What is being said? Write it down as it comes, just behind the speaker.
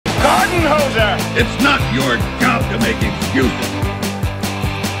It's not your job to make excuses.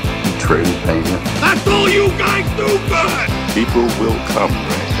 Trade Pena. That's all you guys do good. People will come,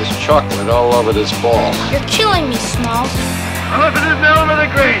 Ray. There's chocolate all over this ball. You're killing me, Smalls. I'm up in the middle of the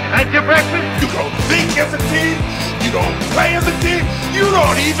green. Had your breakfast? You don't think as a team. You don't play as a team. You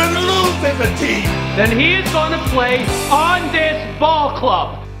don't even lose as a team. Then he is going to play on this ball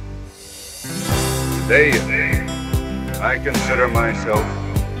club. Today, I consider myself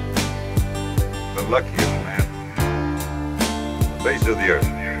the luckiest man on the face of the earth.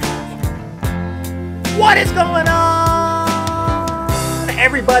 What is going on,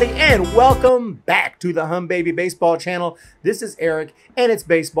 everybody, and welcome back to the Humm Baby Baseball channel. This is Erik, and it's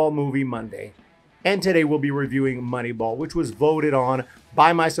Baseball Movie Monday. And today we'll be reviewing Moneyball, which was voted on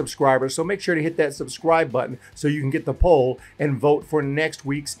by my subscribers. So make sure to hit that subscribe button so you can get the poll and vote for next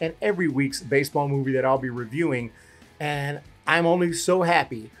week's and every week's baseball movie that I'll be reviewing. And I'm only so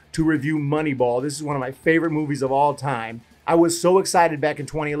happy to review Moneyball. This is one of my favorite movies of all time. I was so excited back in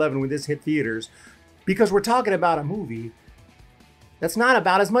 2011 when this hit theaters, because we're talking about a movie that's not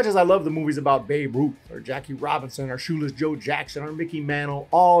about, as much as I love the movies about Babe Ruth or Jackie Robinson or Shoeless Joe Jackson or Mickey Mantle,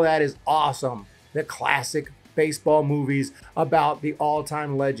 all that is awesome. The classic baseball movies about the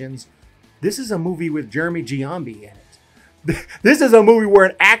all-time legends. This is a movie with Giambi in it. This is a movie where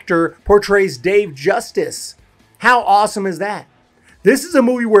an actor portrays Dave Justice. How awesome is that? This is a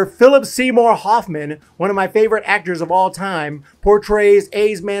movie where Philip Seymour Hoffman, one of my favorite actors of all time, portrays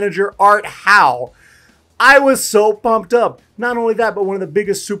A's manager Art Howe. I was so pumped up. Not only that, but one of the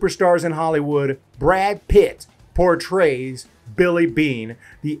biggest superstars in Hollywood, Brad Pitt, portrays Billy Beane,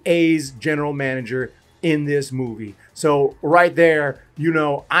 the A's general manager in this movie. So right there, you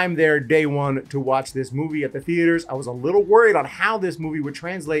know, I'm there day one to watch this movie at the theaters. I was a little worried on how this movie would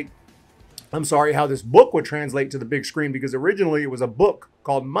translate. How this book would translate to the big screen, because originally it was a book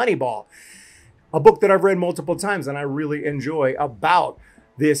called Moneyball, a book that I've read multiple times and I really enjoy, about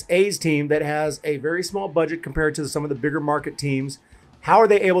this A's team that has a very small budget compared to some of the bigger market teams. How are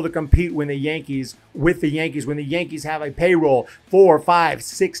they able to compete when the Yankees have a payroll 4, 5,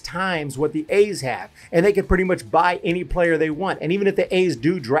 6 times what the A's have? And they can pretty much buy any player they want. And even if the A's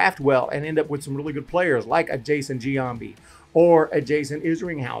do draft well and end up with some really good players like a Jason Giambi or a Jason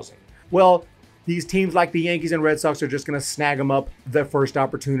Isringhausen, well, these teams like the Yankees and Red Sox are just going to snag them up the first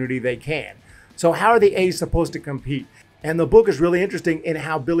opportunity they can. So how are the A's supposed to compete? And the book is really interesting in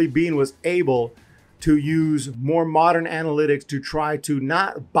how Billy Beane was able to use more modern analytics to try to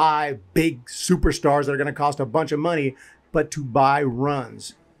not buy big superstars that are going to cost a bunch of money, but to buy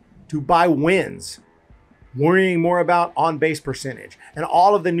runs, to buy wins, worrying more about on-base percentage and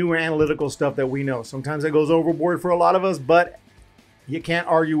all of the newer analytical stuff that we know. Sometimes it goes overboard for a lot of us, but you can't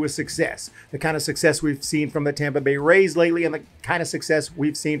argue with success. The kind of success we've seen from the Tampa Bay Rays lately, and the kind of success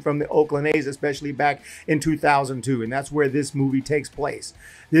we've seen from the Oakland A's, especially back in 2002. And that's where this movie takes place.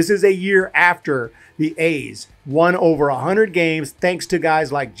 This is a year after the A's won over 100 games, thanks to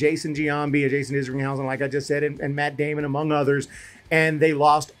guys like Jason Giambi and Jason Isringhausen, like I just said, and Matt Damon, among others. And they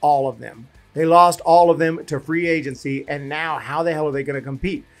lost all of them. They lost all of them to free agency. And now how the hell are they going to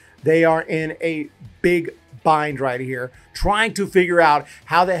compete? They are in a big bind right here, trying to figure out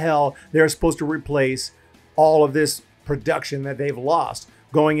how the hell they're supposed to replace all of this production that they've lost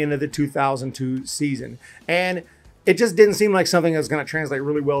going into the 2002 season. And it just didn't seem like something that's going to translate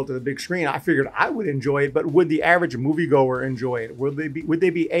really well to the big screen. I figured I would enjoy it, but would the average moviegoer enjoy it? Would they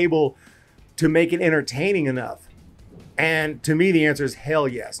be able to make it entertaining enough? And to me, the answer is hell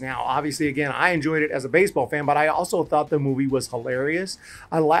yes. Now, obviously, again, I enjoyed it as a baseball fan, but I also thought the movie was hilarious.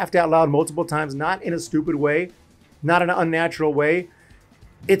 I laughed out loud multiple times, not in a stupid way, not in an unnatural way.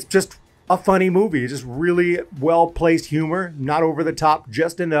 It's just a funny movie. It's just really well-placed humor, not over the top,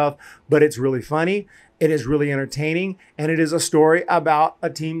 just enough, but it's really funny. It is really entertaining, and it is a story about a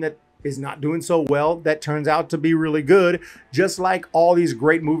team that is not doing so well that turns out to be really good, just like all these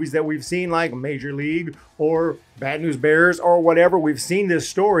great movies that we've seen, like Major League or Bad News Bears or whatever. We've seen this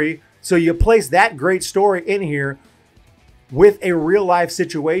story. So you place that great story in here with a real life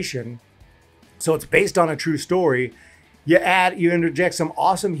situation. So it's based on a true story. You interject some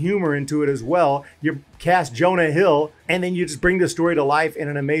awesome humor into it as well. You cast Jonah Hill, and then you just bring the story to life in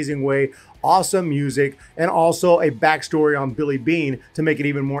an amazing way. Awesome music, and also a backstory on Billy Beane to make it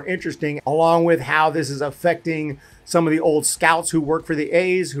even more interesting, along with how this is affecting some of the old scouts who work for the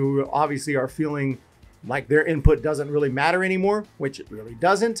A's, who obviously are feeling like their input doesn't really matter anymore, which it really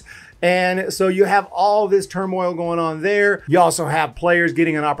doesn't. And so you have all this turmoil going on there. You also have players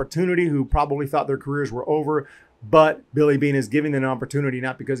getting an opportunity who probably thought their careers were over, but Billy Beane is giving them an opportunity,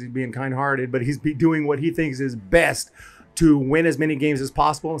 not because he's being kind-hearted, but he's doing what he thinks is best to win as many games as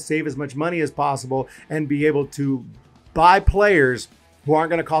possible and save as much money as possible and be able to buy players who aren't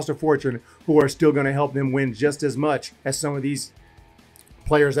going to cost a fortune, who are still going to help them win just as much as some of these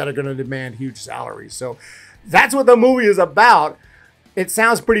players that are going to demand huge salaries. So that's what the movie is about. It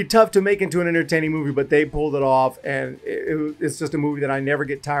sounds pretty tough to make into an entertaining movie, but they pulled it off, and it's just a movie that I never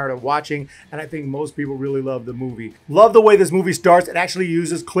get tired of watching, and I think most people really love the movie. Love the way this movie starts. It actually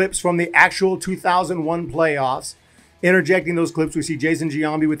uses clips from the actual 2001 playoffs. Interjecting those clips, we see Jason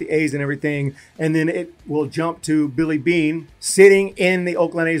Giambi with the A's and everything, and then it will jump to Billy Beane sitting in the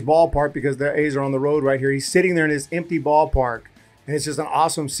Oakland A's ballpark because the A's are on the road right here. He's sitting there in this empty ballpark, and it's just an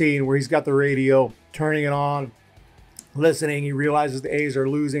awesome scene where he's got the radio, turning it on, listening. He realizes the A's are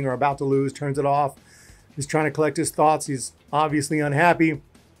losing or about to lose, turns it off. He's trying to collect his thoughts. He's obviously unhappy,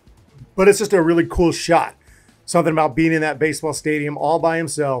 but it's just a really cool shot. Something about being in that baseball stadium all by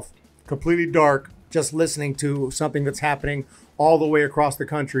himself, completely dark, just listening to something that's happening all the way across the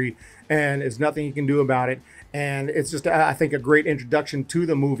country, and there's nothing he can do about it. And it's just, I think, a great introduction to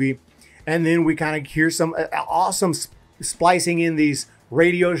the movie. And then we kind of hear some awesome splicing in these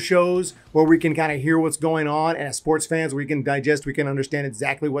radio shows where we can kind of hear what's going on, and as sports fans we can digest, we can understand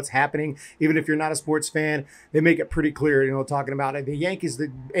exactly what's happening. Even if you're not a sports fan, they make it pretty clear, you know, talking about it. The Yankees, the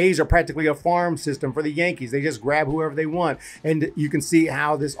A's are practically a farm system for the Yankees. They just grab whoever they want, and you can see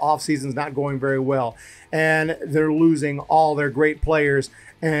how this offseason is not going very well, and they're losing all their great players,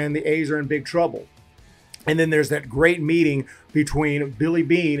 and the A's are in big trouble. And then there's that great meeting between Billy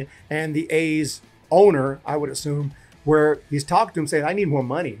Beane and the A's owner, I would assume, where he's talking to him saying, I need more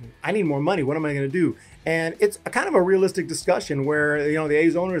money. I need more money. What am I going to do? And it's a kind of a realistic discussion where, you know, the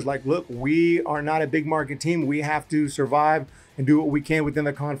A's owner is like, look, we are not a big market team. We have to survive and do what we can within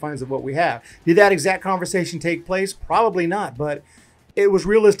the confines of what we have. Did that exact conversation take place? Probably not, but it was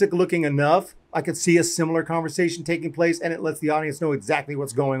realistic looking enough. I could see a similar conversation taking place, and it lets the audience know exactly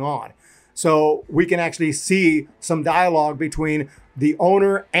what's going on. So we can actually see some dialogue between the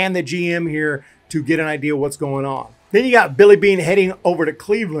owner and the GM here to get an idea of what's going on. Then you got Billy Beane heading over to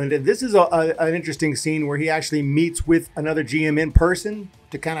Cleveland, and this is an interesting scene where he actually meets with another GM in person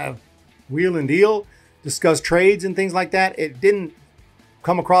to kind of wheel and deal, discuss trades and things like that. It didn't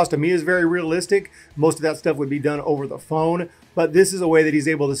come across to me as very realistic. Most of that stuff would be done over the phone, but this is a way that he's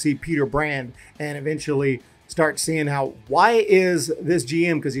able to see Peter Brand and eventually start seeing how, why is this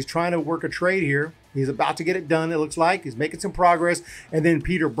GM, because he's trying to work a trade here. He's about to get it done, it looks like. He's making some progress, and then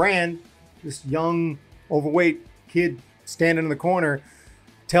Peter Brand, this young, overweight kid standing in the corner,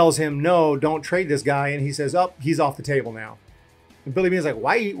 tells him, no, don't trade this guy. And he says, oh, he's off the table now. And Billy Beane's like,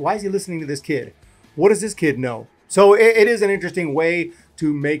 why is he listening to this kid? What does this kid know? So it is an interesting way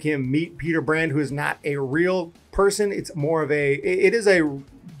to make him meet Peter Brand, who is not a real person. It's more of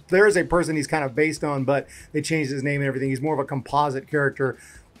there is a person he's kind of based on, but they changed his name and everything. He's more of a composite character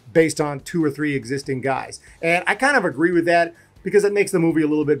based on 2 or 3 existing guys. And I kind of agree with that, because it makes the movie a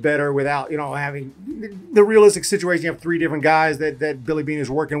little bit better without, you know, having the realistic situation. You have 3 different guys that Billy Beane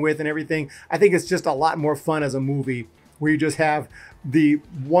is working with and everything. I think it's just a lot more fun as a movie where you just have the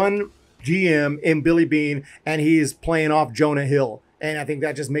one GM in Billy Beane and he's playing off Jonah Hill. And I think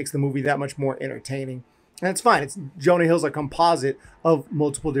that just makes the movie that much more entertaining. And it's fine. Jonah Hill's a composite of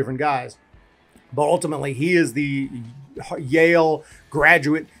multiple different guys. But ultimately, he is the Yale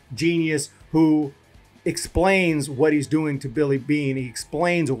graduate genius who explains what he's doing to Billy Beane. He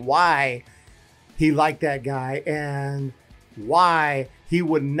explains why he liked that guy and why he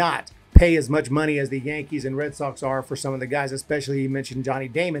would not pay as much money as the Yankees and Red Sox are for some of the guys, especially he mentioned Johnny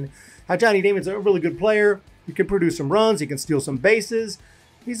Damon. How Johnny Damon's a really good player. He can produce some runs. He can steal some bases.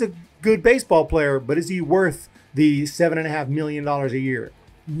 He's a good baseball player, but is he worth the $7.5 million a year?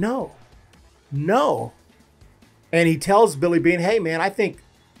 No. And he tells Billy Beane, hey, man, I think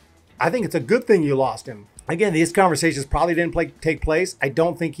it's a good thing you lost him. Again, these conversations probably didn't take place. I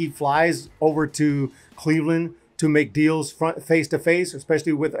don't think he flies over to Cleveland to make deals face to face,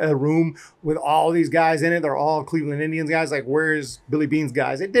 especially with a room with all these guys in it. They're all Cleveland Indians guys. Like, where's Billy Beane's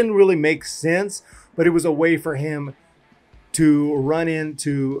guys? It didn't really make sense, but it was a way for him to run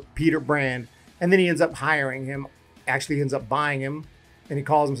into Peter Brand. And then he ends up hiring him, actually ends up buying him. And he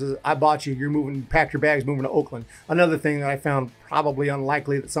calls him and says, I bought you. You're moving, pack your bags, moving to Oakland. Another thing that I found probably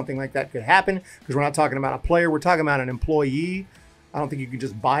unlikely that something like that could happen, because we're not talking about a player. We're talking about an employee. I don't think you can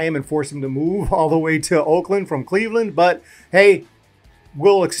just buy him and force him to move all the way to Oakland from Cleveland. But, hey,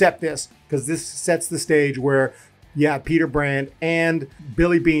 we'll accept this, because this sets the stage where, yeah, Peter Brand and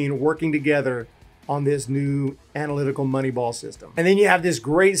Billy Beane working together on this new analytical Moneyball system. And then you have this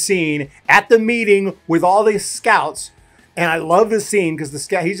great scene at the meeting with all the scouts. And I love this scene because the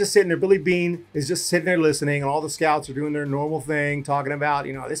scout, he's just sitting there. Billy Beane is just sitting there listening, and all the scouts are doing their normal thing, talking about,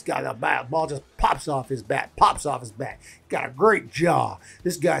 you know, this guy, the ball just pops off his bat. Got a great jaw.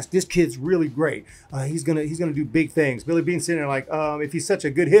 This kid's really great. He's gonna do big things. Billy Beane's sitting there like, if he's such a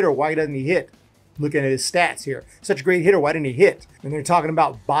good hitter, why doesn't he hit? Looking at his stats here. Such a great hitter, why didn't he hit? And they're talking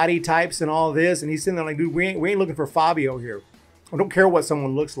about body types and all this, and he's sitting there like, dude, we ain't looking for Fabio here. I don't care what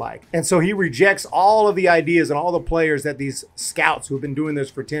someone looks like. And so he rejects all of the ideas and all the players that these scouts who have been doing this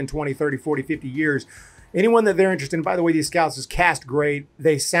for 10, 20, 30, 40, 50 years, anyone that they're interested in. By the way, these scouts is cast great.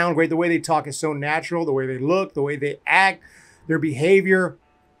 They sound great. The way they talk is so natural. The way they look, the way they act, their behavior,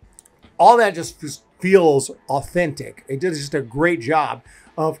 all that just feels authentic. It does just a great job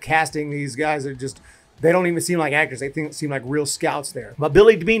of casting these guys that just, they don't even seem like actors. They seem like real scouts there. But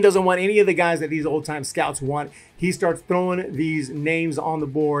Billy Beane doesn't want any of the guys that these old-time scouts want. He starts throwing these names on the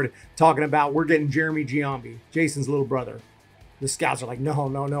board, talking about, we're getting Jeremy Giambi, Jason's little brother. The scouts are like, no.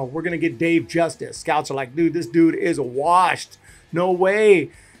 We're going to get Dave Justice. Scouts are like, dude, this dude is washed. No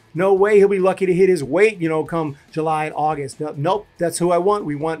way. He'll be lucky to hit his weight, you know, come July and August. Nope, that's who I want.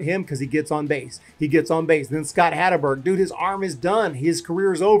 We want him because he gets on base. Then Scott Hatteberg, dude, his arm is done. His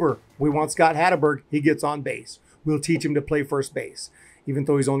career is over. We want Scott Hatteberg. He gets on base. We'll teach him to play first base, even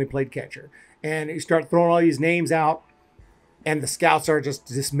though he's only played catcher. And you start throwing all these names out, and the scouts are just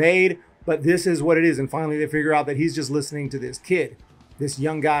dismayed. But this is what it is. And finally, they figure out that he's just listening to this kid, this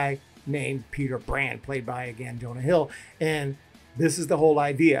young guy named Peter Brand, played by, again, Jonah Hill. And this is the whole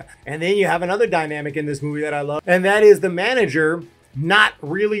idea. And then you have another dynamic in this movie that I love, and that is the manager not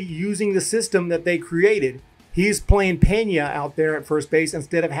really using the system that they created. He's playing Pena out there at first base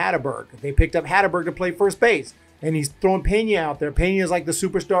instead of Hatteberg. They picked up Hatteberg to play first base, and he's throwing Pena out there. Pena is like the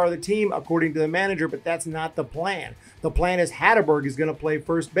superstar of the team, according to the manager, but that's not the plan. The plan is Hatteberg is going to play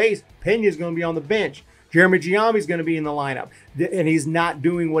first base. Pena is going to be on the bench. Jeremy Giambi is going to be in the lineup, and he's not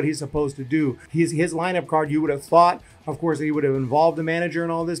doing what he's supposed to do. His lineup card, you would have thought, of course, that he would have involved the manager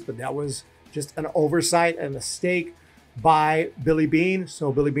and all this, but that was just an oversight, a mistake by Billy Beane.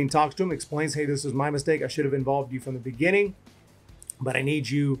 So Billy Beane talks to him, explains, hey, this is my mistake. I should have involved you from the beginning, but I need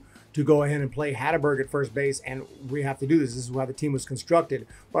you to go ahead and play Hatteberg at first base, and we have to do this. This is how the team was constructed.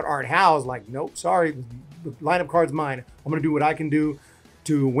 But Art Howe's like, nope, sorry, the lineup card's mine. I'm going to do what I can do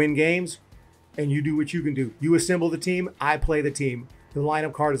to win games, and you do what you can do. You assemble the team, I play the team. The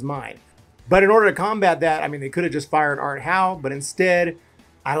lineup card is mine. But in order to combat that, I mean, they could have just fired Art Howe, but instead,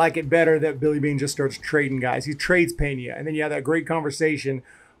 I like it better that Billy Beane just starts trading guys. He trades Pena, and then you have that great conversation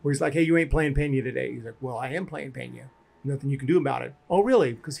where he's like, hey, you ain't playing Pena today. He's like, well, I am playing Pena. Nothing you can do about it. Oh,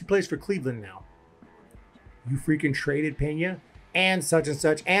 really? Because he plays for Cleveland now. You freaking traded Pena? And such and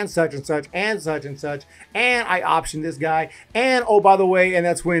such, and such and such, and such and such, and I optioned this guy, and oh, by the way, and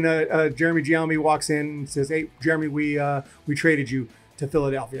that's when Jeremy Giambi walks in and says, hey, Jeremy, we traded you to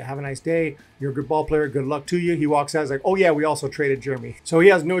Philadelphia. Have a nice day. You're a good ball player. Good luck to you. He walks out. He's like, oh yeah, we also traded Jeremy. So he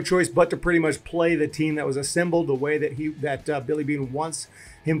has no choice but to pretty much play the team that was assembled the way that Billy Beane wants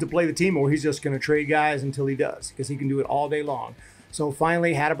him to play the team, or he's just going to trade guys until he does, because he can do it all day long. So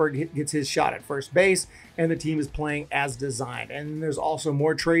finally, Hatteberg gets his shot at first base, and the team is playing as designed. And there's also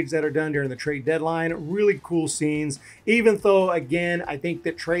more trades that are done during the trade deadline. Really cool scenes, even though, again, I think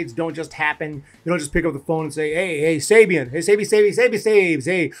that trades don't just happen. You don't just pick up the phone and say, hey, Sabian. Hey, Sabes.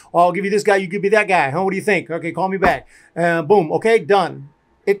 Hey, I'll give you this guy, you give me that guy. Huh? What do you think? Okay, call me back. Boom. Okay, done.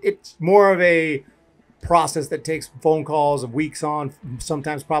 It's more of a process that takes phone calls of weeks on,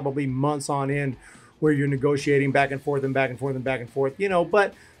 sometimes probably months on end, where you're negotiating back and forth and back and forth and back and forth, you know,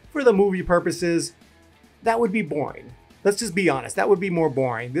 but for the movie purposes, that would be boring. Let's just be honest. That would be more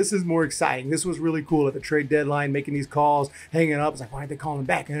boring. This is more exciting. This was really cool at the trade deadline, making these calls, hanging up. It's like, why aren't they calling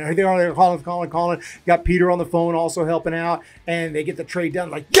back? And they're calling. Got Peter on the phone also helping out, and they get the trade done.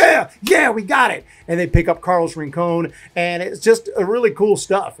 Like, yeah, we got it. And they pick up Carlos Rincon, and it's just a really cool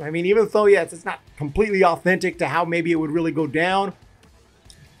stuff. I mean, even though, yes, it's not completely authentic to how maybe it would really go down,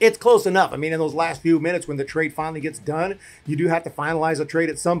 it's close enough. I mean, in those last few minutes when the trade finally gets done, you do have to finalize a trade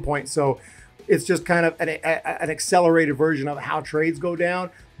at some point. So it's just kind of an accelerated version of how trades go down,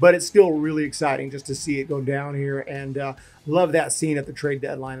 but it's still really exciting just to see it go down here. And love that scene at the trade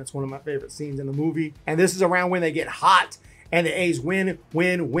deadline. It's one of my favorite scenes in the movie. And this is around when they get hot and the A's win.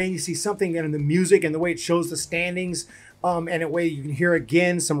 You see something in the music and the way it shows the standings. And a way you can hear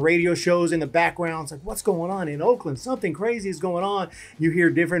again some radio shows in the background. It's like, what's going on in Oakland? Something crazy is going on. You hear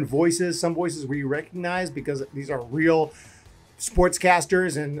different voices, some voices where you recognize because these are real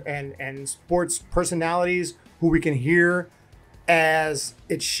sportscasters and sports personalities who we can hear as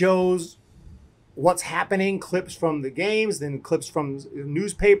it shows what's happening, clips from the games, then clips from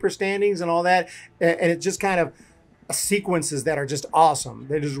newspaper standings and all that. And it just kind of sequences that are just awesome.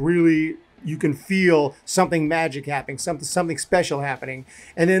 They just really, you can feel something magic happening, something special happening.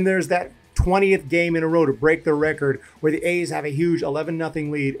 And then there's that 20th game in a row to break the record where the A's have a huge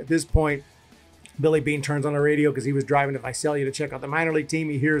 11-0 lead. At this point, Billy Beane turns on the radio because he was driving to Visalia to check out the minor league team.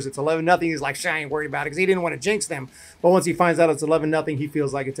 He hears it's 11-0. He's like, I ain't worried about it, because he didn't want to jinx them. But once he finds out it's 11-0, he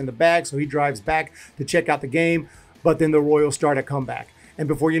feels like it's in the bag. So he drives back to check out the game. But then the Royals start a comeback. And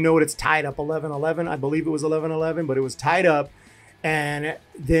before you know it, it's tied up 11-11. I believe it was 11-11, but it was tied up. And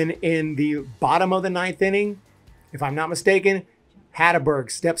then in the bottom of the 9th inning, if I'm not mistaken, Hatteberg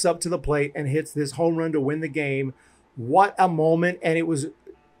steps up to the plate and hits this home run to win the game. What a moment. And it was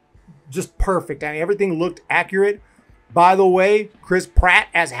just perfect. I mean, everything looked accurate. By the way, Chris Pratt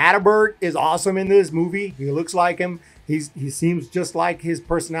as Hatteberg is awesome in this movie. He looks like him. He seems just like his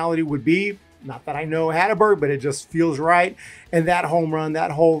personality would be. Not that I know Hatteberg, but it just feels right. And that home run,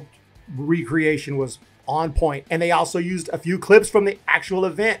 that whole recreation was on point. And they also used a few clips from the actual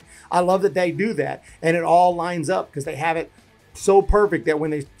event. I love that they do that. And it all lines up because they have it so perfect that when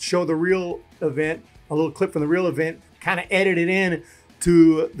they show the real event, a little clip from the real event, kind of edited in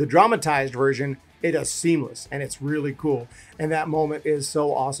to the dramatized version, it is seamless and it's really cool. And that moment is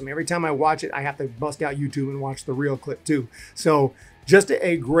so awesome. Every time I watch it, I have to bust out YouTube and watch the real clip too. So just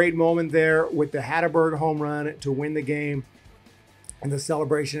a great moment there with the Hatteberg home run to win the game, and the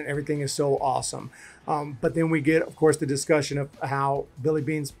celebration and everything is so awesome. But then we get, of course, the discussion of how Billy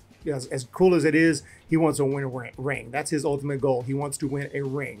Beane's, as cool as it is, he wants to win a ring. That's his ultimate goal. He wants to win a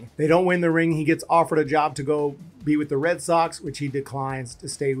ring. They don't win the ring. He gets offered a job to go be with the Red Sox, which he declines to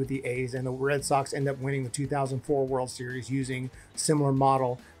stay with the A's. And the Red Sox end up winning the 2004 World Series using a similar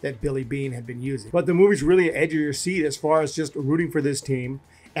model that Billy Beane had been using. But the movie's really edge of your seat as far as just rooting for this team.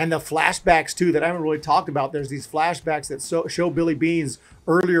 And the flashbacks, too, that I haven't really talked about. There's these flashbacks that show Billy Beane's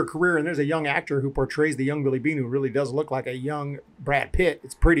earlier career. And there's a young actor who portrays the young Billy Beane who really does look like a young Brad Pitt.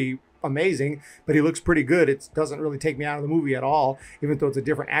 It's pretty amazing, but he looks pretty good. It doesn't really take me out of the movie at all, even though it's a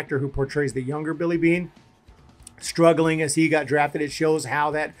different actor who portrays the younger Billy Beane. Struggling as he got drafted, it shows how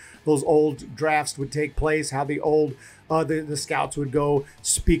those old drafts would take place, how the old the scouts would go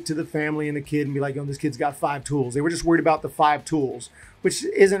speak to the family and the kid and be like, this kid's got 5 tools. They were just worried about the 5 tools, which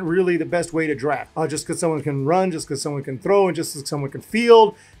isn't really the best way to draft. Just because someone can run, just because someone can throw, and just because someone can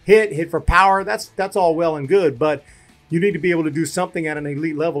field, hit for power, that's all well and good, but you need to be able to do something at an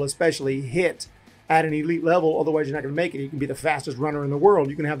elite level, especially hit at an elite level. Otherwise, you're not going to make it. You can be the fastest runner in the world.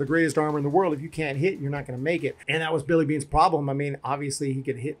 You can have the greatest armor in the world. If you can't hit, you're not going to make it. And that was Billy Beane's problem. I mean, obviously, he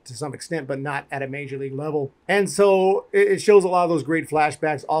could hit to some extent, but not at a major league level. And so it shows a lot of those great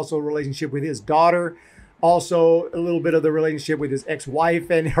flashbacks. Also, a relationship with his daughter. Also, a little bit of the relationship with his ex-wife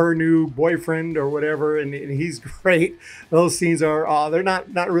and her new boyfriend or whatever. And he's great. Those scenes are, they're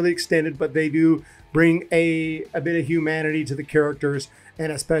not really extended, but they do bring a bit of humanity to the characters,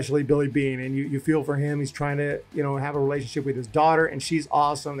 and especially Billy Beane. And you feel for him. He's trying to, have a relationship with his daughter, and she's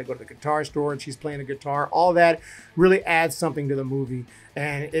awesome. They go to the guitar store and she's playing a guitar. All that really adds something to the movie.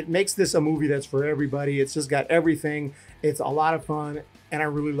 And it makes this a movie that's for everybody. It's just got everything. It's a lot of fun, and I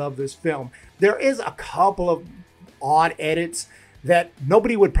really love this film. There is a couple of odd edits that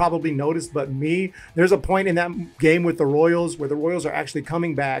nobody would probably notice but me. There's a point in that game with the Royals where the Royals are actually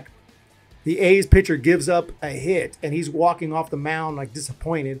coming back. The A's pitcher gives up a hit, and he's walking off the mound like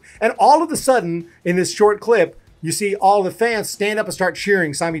disappointed. And all of a sudden, in this short clip, you see all the fans stand up and start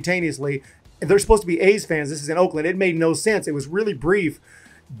cheering simultaneously. And they're supposed to be A's fans. This is in Oakland. It made no sense. It was really brief,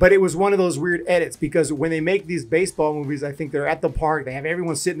 but it was one of those weird edits because when they make these baseball movies, I think they're at the park. They have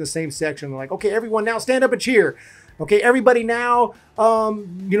everyone sit in the same section. They're like, okay, everyone now stand up and cheer. Okay, everybody now,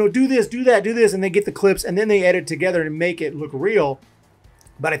 do this, do that, do this. And they get the clips, and then they edit together and make it look real.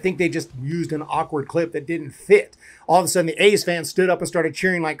 But I think they just used an awkward clip that didn't fit. All of a sudden, the A's fans stood up and started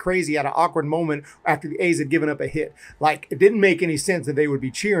cheering like crazy at an awkward moment after the A's had given up a hit. Like, it didn't make any sense that they would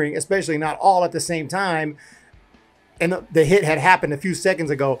be cheering, especially not all at the same time. And the hit had happened a few seconds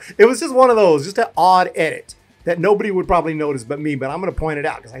ago. It was just one of those, just an odd edit that nobody would probably notice but me. But I'm going to point it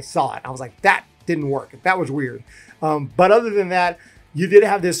out because I saw it. I was like, that didn't work. That was weird. But other than that, you did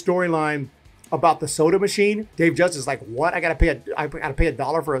have this storyline about the soda machine. Dave Justice is like, what? I gotta pay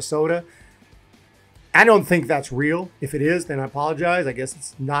 $1 for a soda. I don't think that's real. If it is, then I apologize. I guess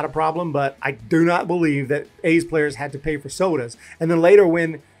it's not a problem, but I do not believe that A's players had to pay for sodas. And then later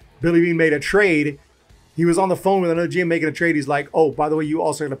when Billy Beane made a trade, he was on the phone with another GM making a trade. He's like, oh, by the way, you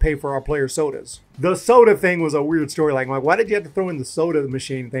also got to pay for our players' sodas. The soda thing was a weird story. Like, why did you have to throw in the soda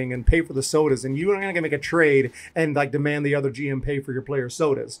machine thing and pay for the sodas? And you're not going to make a trade and like demand the other GM pay for your players'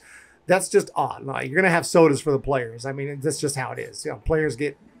 sodas. That's just odd. Like, you're going to have sodas for the players. I mean, that's just how it is. Players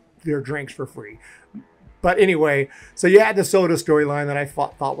get their drinks for free. But anyway, so you had the soda storyline that I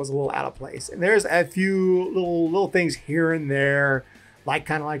thought was a little out of place. And there's a few little things here and there, like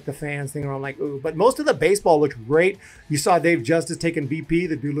kind of like the fans thing where I'm like, ooh. But most of the baseball looked great. You saw Dave Justice taking BP.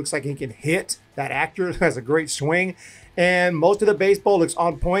 The dude looks like he can hit. That actor has a great swing. And most of the baseball looks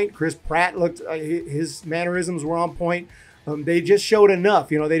on point. Chris Pratt looked, his mannerisms were on point. They just showed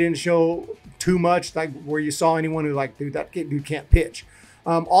enough. You know, they didn't show too much, like where you saw anyone who like, dude, that dude can't pitch.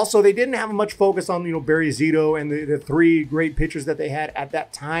 Also, they didn't have much focus on, you know, Barry Zito and the three great pitchers that they had at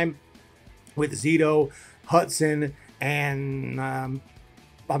that time with Zito, Hudson, and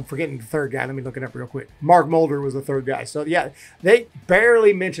I'm forgetting the third guy. Let me look it up real quick. Mark Mulder was the third guy. So, yeah, they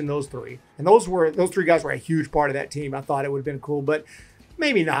barely mentioned those three. And those three guys were a huge part of that team. I thought it would have been cool, but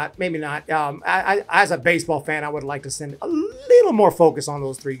maybe not. Maybe not. I, as a baseball fan, I would like to send a little more focus on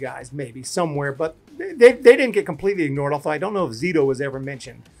those three guys, maybe somewhere. But they didn't get completely ignored, although I don't know if Zito was ever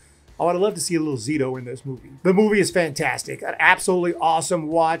mentioned. I would love to see a little Zito in this movie. The movie is fantastic. An absolutely awesome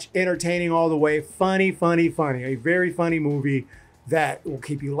watch. Entertaining all the way. Funny, funny, funny. A very funny movie that will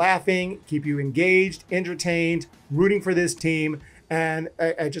keep you laughing, keep you engaged, entertained, rooting for this team. And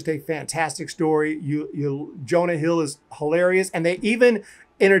just a fantastic story. Jonah Hill is hilarious. And they even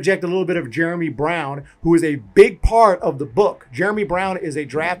interject a little bit of Jeremy Brown, who is a big part of the book. Jeremy Brown is a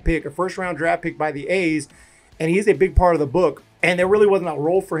draft pick, a first-round draft pick by the A's, and he's a big part of the book. And there really wasn't a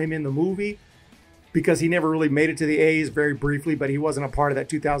role for him in the movie because he never really made it to the A's, very briefly, but he wasn't a part of that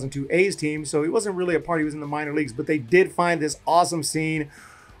 2002 A's team, so he wasn't really a part. He was in the minor leagues. But they did find this awesome scene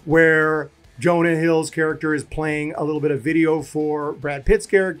where Jonah Hill's character is playing a little bit of video for Brad Pitt's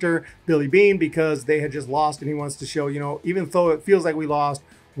character, Billy Beane, because they had just lost, and he wants to show, you know, even though it feels like we lost,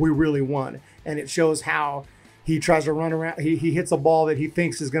 we really won. And it shows how he tries to run around. He hits a ball that he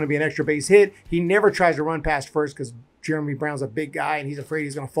thinks is going to be an extra base hit. He never tries to run past first because Jeremy Brown's a big guy, and he's afraid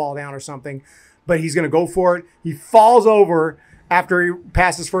he's going to fall down or something. But he's going to go for it. He falls over after he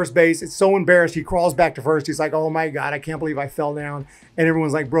passes first base. It's so embarrassed. He crawls back to first. He's like, oh, my God, I can't believe I fell down. And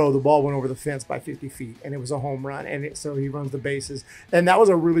everyone's like, bro, the ball went over the fence by 50 feet, and it was a home run. And so he runs the bases. And that was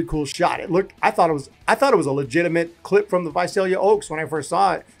a really cool shot. It looked, I thought it was a legitimate clip from the Visalia Oaks when I first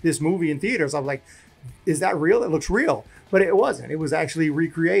saw it, this movie in theaters. I was like, is that real? It looks real. But it wasn't. It was actually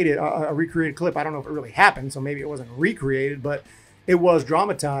recreated, a recreated clip. I don't know if it really happened, so maybe it wasn't recreated, but it was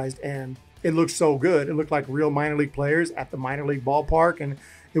dramatized, and it looked so good. It looked like real minor league players at the minor league ballpark, and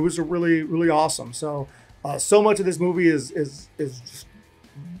it was really, really awesome. So, so much of this movie is just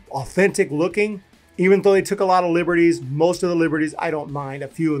authentic looking. Even though they took a lot of liberties, most of the liberties I don't mind. A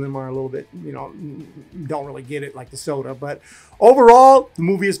few of them are a little bit, you know, don't really get it, like the soda. But overall, the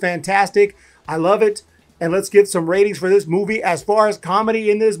movie is fantastic. I love it. And let's get some ratings for this movie. As far as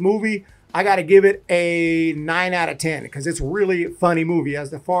comedy in this movie, I got to give it a 9 out of 10 because it's really a funny movie.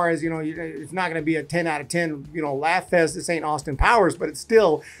 As far as, you know, it's not going to be a 10 out of 10, you know, laugh fest. This ain't Austin Powers, but it's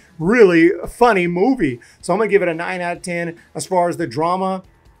still really a funny movie. So I'm going to give it a 9 out of 10. As far as the drama,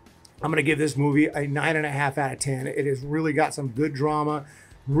 I'm going to give this movie a 9.5 out of 10. It has really got some good drama.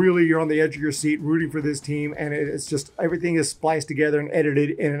 Really, you're on the edge of your seat rooting for this team, and it's just everything is spliced together and edited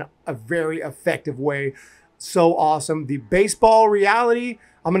in a very effective way. So awesome. The baseball reality,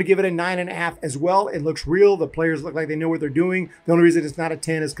 I'm going to give it a 9.5 as well. It looks real. The players look like they know what they're doing. The only reason it's not a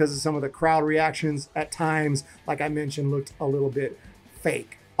 10 is because of some of the crowd reactions at times, like I mentioned, looked a little bit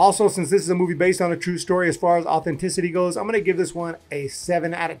fake. Also, since this is a movie based on a true story, as far as authenticity goes, I'm going to give this one a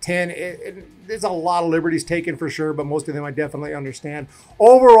 7 out of 10. There's a lot of liberties taken for sure, but most of them I definitely understand.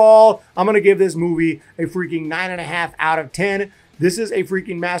 Overall, I'm going to give this movie a freaking 9.5 out of 10. This is a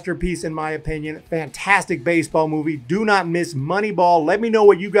freaking masterpiece in my opinion. Fantastic baseball movie. Do not miss Moneyball. Let me know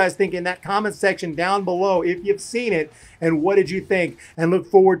what you guys think in that comment section down below if you've seen it and what did you think. And look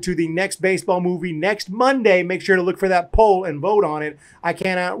forward to the next baseball movie next Monday. Make sure to look for that poll and vote on it. I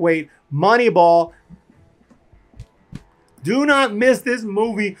cannot wait. Moneyball. Do not miss this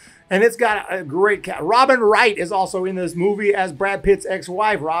movie. And it's got a great cast. Robin Wright is also in this movie as Brad Pitt's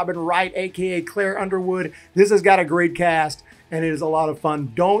ex-wife. Robin Wright, a.k.a. Claire Underwood. This has got a great cast. And it is a lot of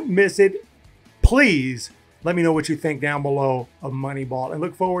fun. Don't miss it. Please let me know what you think down below of Moneyball. And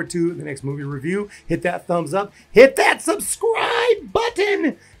look forward to the next movie review. Hit that thumbs up. Hit that subscribe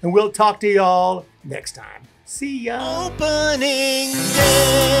button. And we'll talk to y'all next time. See ya. Opening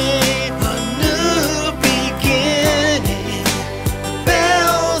day.